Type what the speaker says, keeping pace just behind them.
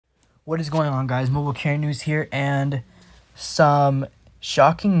What is going on, guys? Mobile Carrier News here, and some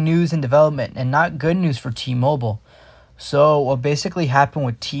shocking news and development, and not good news for T-Mobile. So what basically happened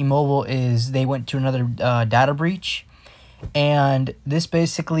with T-Mobile is they went to another data breach, and this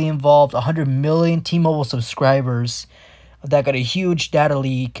basically involved 100 million T-Mobile subscribers that got a huge data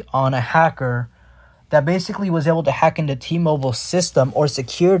leak on a hacker that basically was able to hack into T-Mobile's system or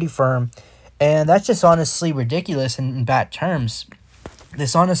security firm, and that's just honestly ridiculous in bad terms.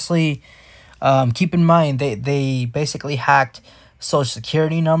 This honestly, keep in mind, they basically hacked social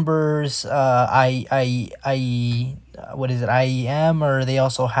security numbers, IEM, or they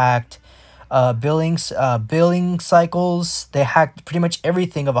also hacked billing cycles. They hacked pretty much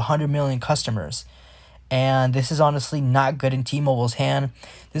everything of 100 million customers. And this is honestly not good in T-Mobile's hand.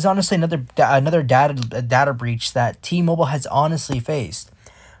 This is honestly another data breach that T-Mobile has honestly faced.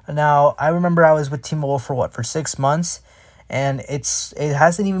 Now, I remember I was with T-Mobile for 6 months. And it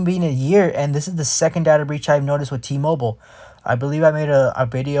hasn't even been a year, and this is the second data breach I've noticed with T-Mobile. I believe I made a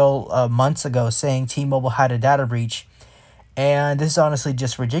video months ago saying T-Mobile had a data breach, and this is honestly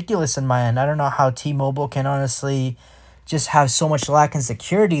just ridiculous in my end. I don't know how T-Mobile can honestly just have so much lack in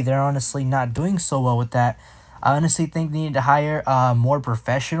security. They're honestly not doing so well with that. I honestly think they need to hire more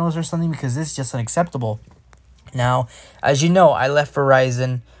professionals or something, because this is just unacceptable. Now, as you know, I left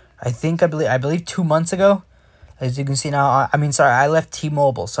Verizon, I believe 2 months ago. As you can see now, I left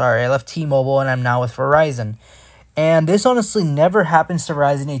T-Mobile. I left T-Mobile, and I'm now with Verizon. And this honestly never happens to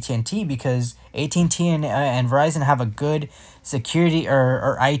Verizon AT&T, because AT&T and Verizon have a good security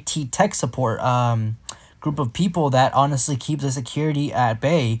or IT tech support group of people that honestly keep the security at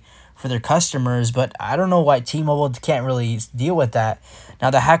bay for their customers. But I don't know why T-Mobile can't really deal with that. Now,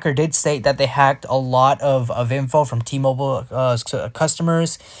 the hacker did state that they hacked a lot of info from T-Mobile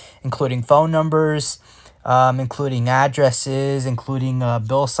customers, including phone numbers, including addresses, including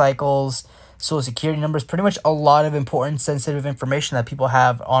bill cycles, social security numbers, pretty much a lot of important sensitive information that people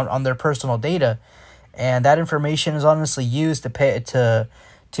have on their personal data. And that information is honestly used to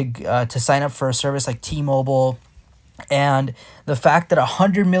sign up for a service like T-Mobile. And the fact that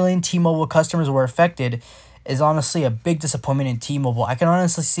 100 million T-Mobile customers were affected is honestly a big disappointment in T-Mobile. I can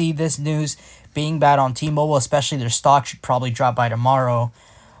honestly see this news being bad on T-Mobile, especially their stock should probably drop by tomorrow.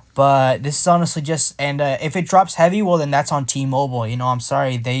 But this is honestly just, and if it drops heavy, well, then that's on T-Mobile. I'm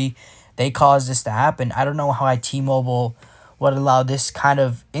sorry, they caused this to happen. I don't know how T-Mobile would allow this kind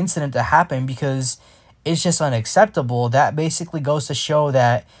of incident to happen, because it's just unacceptable. That basically goes to show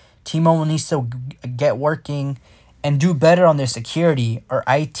that T-Mobile needs to get working and do better on their security or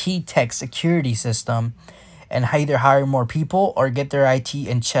IT tech security system, and either hire more people or get their IT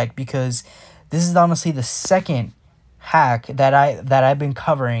in check, because this is honestly the second hack that I've been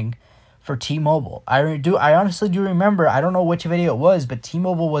covering for T-Mobile. I honestly do remember, I don't know which video it was, but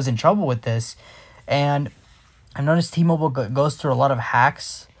T-Mobile was in trouble with this. And I've noticed T-Mobile goes through a lot of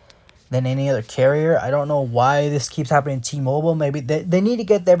hacks than any other carrier. I don't know why this keeps happening to T-Mobile. Maybe they need to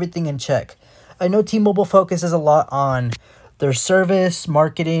get everything in check. I know T-Mobile focuses a lot on their service,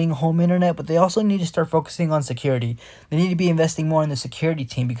 marketing, home internet, but they also need to start focusing on security. They need to be investing more in the security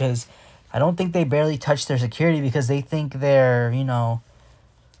team, because I don't think they barely touch their security, because they think they're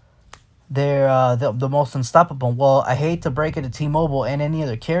the most unstoppable. Well, I hate to break it to T-Mobile and any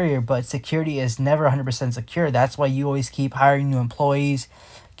other carrier, but security is never 100% secure. That's why you always keep hiring new employees,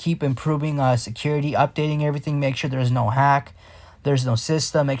 keep improving security, updating everything, make sure there's no hack, there's no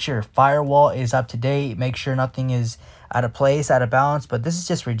system, make sure your firewall is up to date, make sure nothing is out of place, out of balance. But this is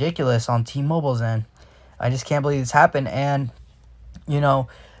just ridiculous on T-Mobile's end. I just can't believe this happened. And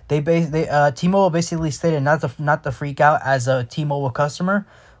T-Mobile basically stated not to freak out as a T-Mobile customer.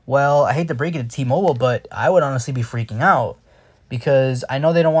 Well, I hate to break it to T-Mobile, but I would honestly be freaking out, because I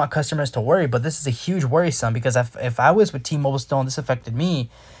know they don't want customers to worry, but this is a huge worrisome, because if I was with T-Mobile still and this affected me,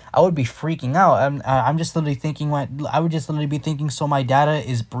 I would be freaking out. I'm just literally thinking, I would just literally be thinking, so my data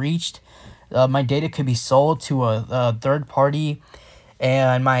is breached, my data could be sold to a third party,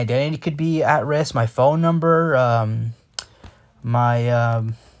 and my identity could be at risk, my phone number,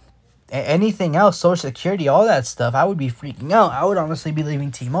 anything else, social security, all that stuff. I would be freaking out. I would honestly be leaving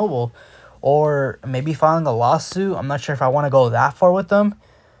T-Mobile, or maybe filing a lawsuit. I'm not sure if I want to go that far with them.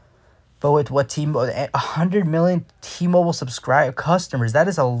 But with 100 million T-Mobile customers, that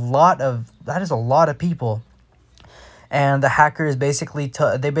is a lot of people. And the hackers basically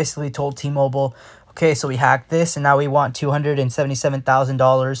told T-Mobile, okay, so we hacked this, and now we want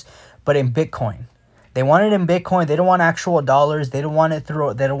 $277,000, but in Bitcoin. They want it in Bitcoin. They don't want actual dollars. They don't want it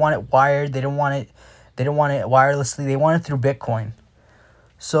wired. They don't want it wirelessly. They want it through Bitcoin.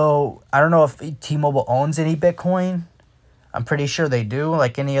 So I don't know if T-Mobile owns any Bitcoin. I'm pretty sure they do.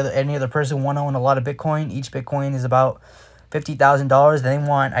 Like any other person want to own a lot of Bitcoin. Each Bitcoin is about $50,000. They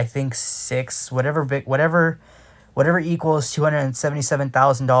want, I think, whatever equals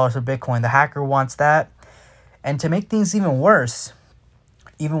 $277,000 for Bitcoin. The hacker wants that. And to make things even worse,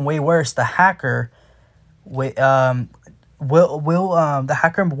 even way worse, the hacker will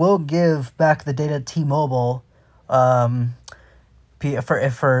give back the data to T-Mobile for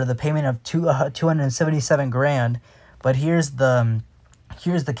the payment of 277 grand. But here's the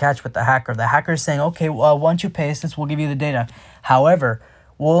catch with the hacker. The hacker is saying, okay, well, once you pay us this, we'll give you the data. However,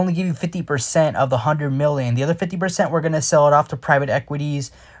 we'll only give you 50% of the 100 million. The other 50%, we're going to sell it off to private equities,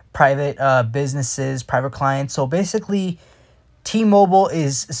 private businesses, private clients. So basically,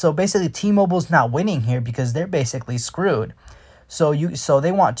 T-Mobile's not winning here because they're basically screwed. So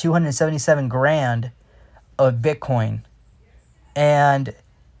they want 277 grand of Bitcoin. And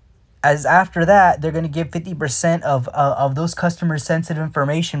as after that, they're going to give 50% of those customers' sensitive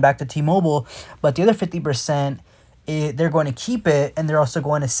information back to T-Mobile, but the other 50%, they're going to keep it, and they're also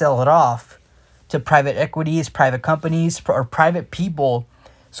going to sell it off to private equities, private companies, or private people,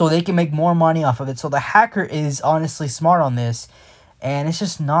 so they can make more money off of it. So the hacker is honestly smart on this, and it's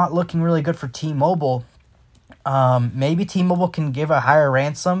just not looking really good for T-Mobile. Maybe T-Mobile can give a higher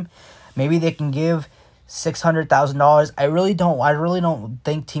ransom. Maybe they can give $600,000. I really don't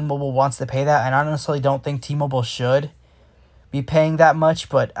think T-Mobile wants to pay that, and I honestly don't think T-Mobile should be paying that much.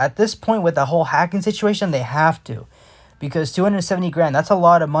 But at this point, with the whole hacking situation, they have to, because 270 grand, that's a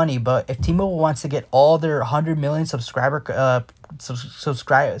lot of money. But if T-Mobile wants to get all their 100 million subscriber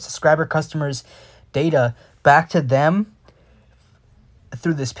customers' data back to them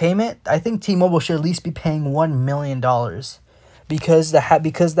through this payment, I think T-Mobile should at least be paying $1 million. Because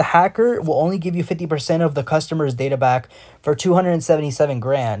the hacker will only give you 50% of the customer's data back for 277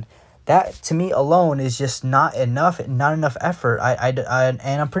 grand. That, to me alone, is just not enough effort.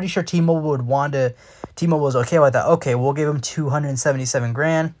 And I'm pretty sure T-Mobile was okay with that. Okay, we'll give them 277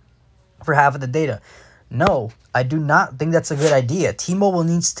 grand for half of the data. No, I do not think that's a good idea. T-Mobile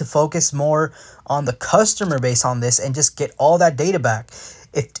needs to focus more on the customer base on this and just get all that data back.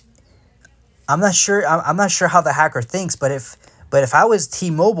 I'm not sure how the hacker thinks, but if I was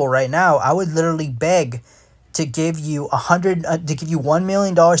T-Mobile right now, I would literally beg to give you $1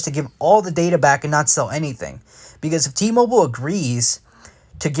 million to give all the data back and not sell anything. Because if T-Mobile agrees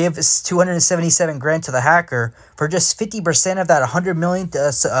to give 277 grand to the hacker for just 50% of that 100 million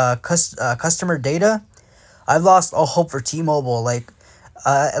customer data, I've lost all hope for T-Mobile.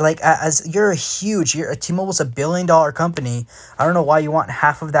 As T-Mobile's $1 billion company. I don't know why you want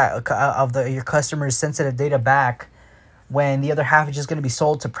half of that your customers' sensitive data back, when the other half is just going to be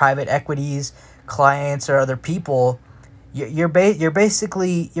sold to private equities, clients, or other people. You're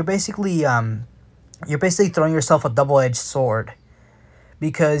basically throwing yourself a double-edged sword,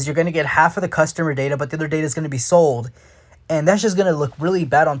 because you're going to get half of the customer data, but the other data is going to be sold, and that's just going to look really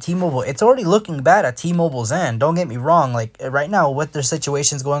bad on T-Mobile. It's already looking bad at T-Mobile's end. Don't get me wrong. Like right now, what their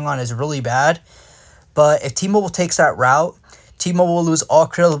situation's going on is really bad, but if T-Mobile takes that route, T-Mobile will lose all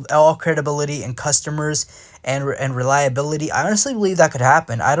credibility in customers and reliability. I honestly believe that could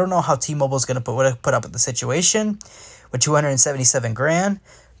happen. I don't know how T-Mobile is going to put up with the situation with 277 grand,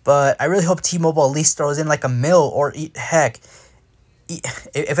 but I really hope T-Mobile at least throws in like $1 million, or heck,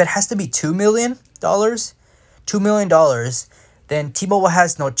 if it has to be $2 million, then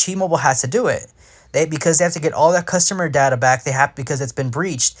T-Mobile has to do it. Because they have to get all that customer data back. Because it's been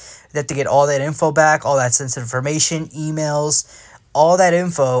breached. They have to get all that info back, all that sensitive information, emails, all that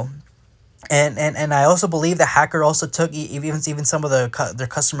info. And I also believe the hacker also took even some of their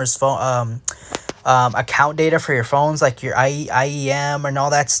customers' phone account data for your phones, like your IEM and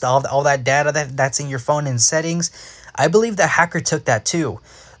all that stuff, all that data that's in your phone in settings. I believe the hacker took that too.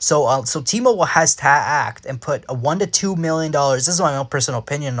 So T-Mobile has to act and put a $1 to $2 million. This is my own personal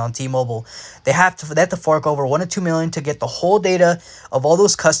opinion on T-Mobile. They have to fork over $1 to $2 million to get the whole data of all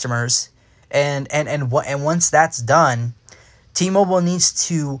those customers. And once that's done, T-Mobile needs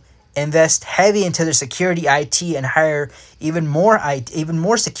to invest heavy into their security IT and hire even more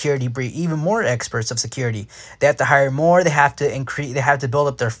security, even more experts of security. They have to hire more. They have to build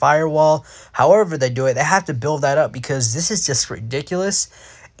up their firewall. However they do it, they have to build that up, because this is just ridiculous.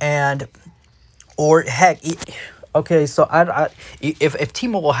 Okay, so if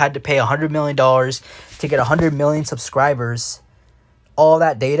T-Mobile had to pay $100 million to get 100 million subscribers, all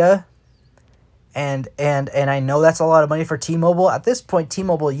that data, and I know that's a lot of money for T-Mobile. At this point,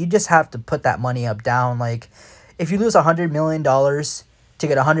 T-Mobile, you just have to put that money up down. Like, if you lose $100 million to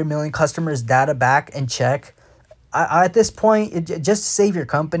get 100 million customers' data back and check, at this point, just to save your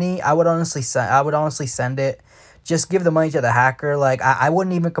company, I would honestly send it just give the money to the hacker. Like, I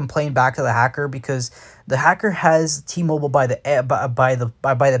wouldn't even complain back to the hacker, because the hacker has T-Mobile by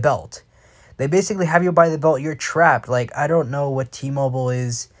the belt. They basically have you by the belt. You're trapped. Like, I don't know what T-Mobile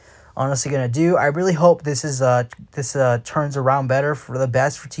is honestly gonna do. I really hope this turns around better for the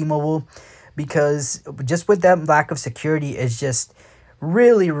best for T-Mobile, because just with that lack of security is just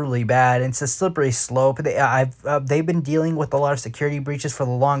really, really bad. It's a slippery slope. They've been dealing with a lot of security breaches for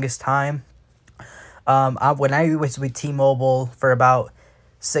the longest time. When I was with T-Mobile for about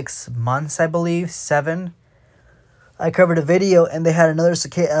 6 months, I believe, 7, I covered a video and they had another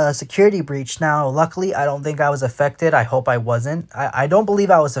security breach. Now, luckily, I don't think I was affected. I hope I wasn't. I don't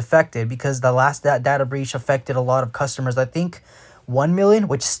believe I was affected, because the last data breach affected a lot of customers. I think 1 million,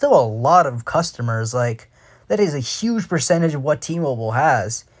 which is still a lot of customers. Like, that is a huge percentage of what T-Mobile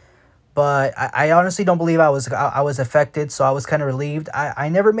has. But I honestly don't believe I was affected, so I was kind of relieved. I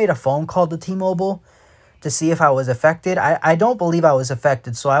never made a phone call to T-Mobile to see if I was affected. I don't believe I was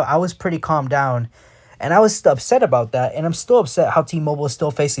affected, so I was pretty calmed down. And I was upset about that, and I'm still upset how T-Mobile is still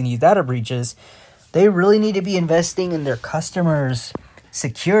facing these data breaches. They really need to be investing in their customers'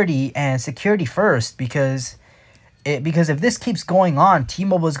 security, and security first, because if this keeps going on,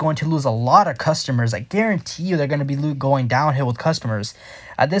 T-Mobile is going to lose a lot of customers. I guarantee you they're going to be going downhill with customers.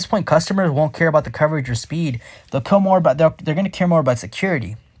 At this point, customers won't care about the coverage or speed. They're going to care more about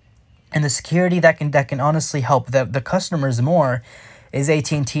security. And the security that can honestly help the customers more is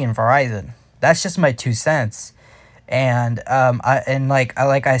AT&T and Verizon. That's just my 2 cents. And like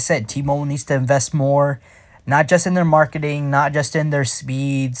I said, T-Mobile needs to invest more, not just in their marketing, not just in their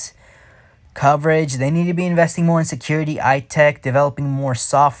speeds, coverage. They need to be investing more in security, iTech, developing more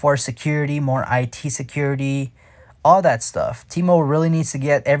software security, more IT security, all that stuff. T-Mobile really needs to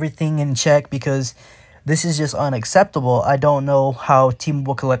get everything in check, because this is just unacceptable. I don't know how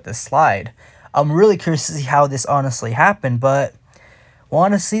T-Mobile could let this slide. I'm really curious to see how this honestly happened, but we'll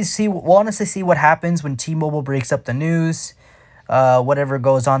honestly see what happens when T-Mobile breaks up the news. Whatever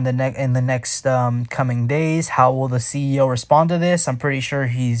goes on in the next coming days. How will the CEO respond to this? I'm pretty sure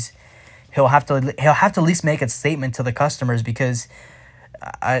he'll have to at least make a statement to the customers, because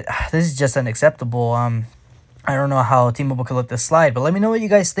this is just unacceptable. I don't know how T-Mobile could let this slide, but let me know what you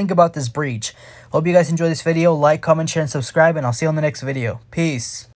guys think about this breach. Hope you guys enjoy this video. Like, comment, share, and subscribe, and I'll see you on the next video. Peace.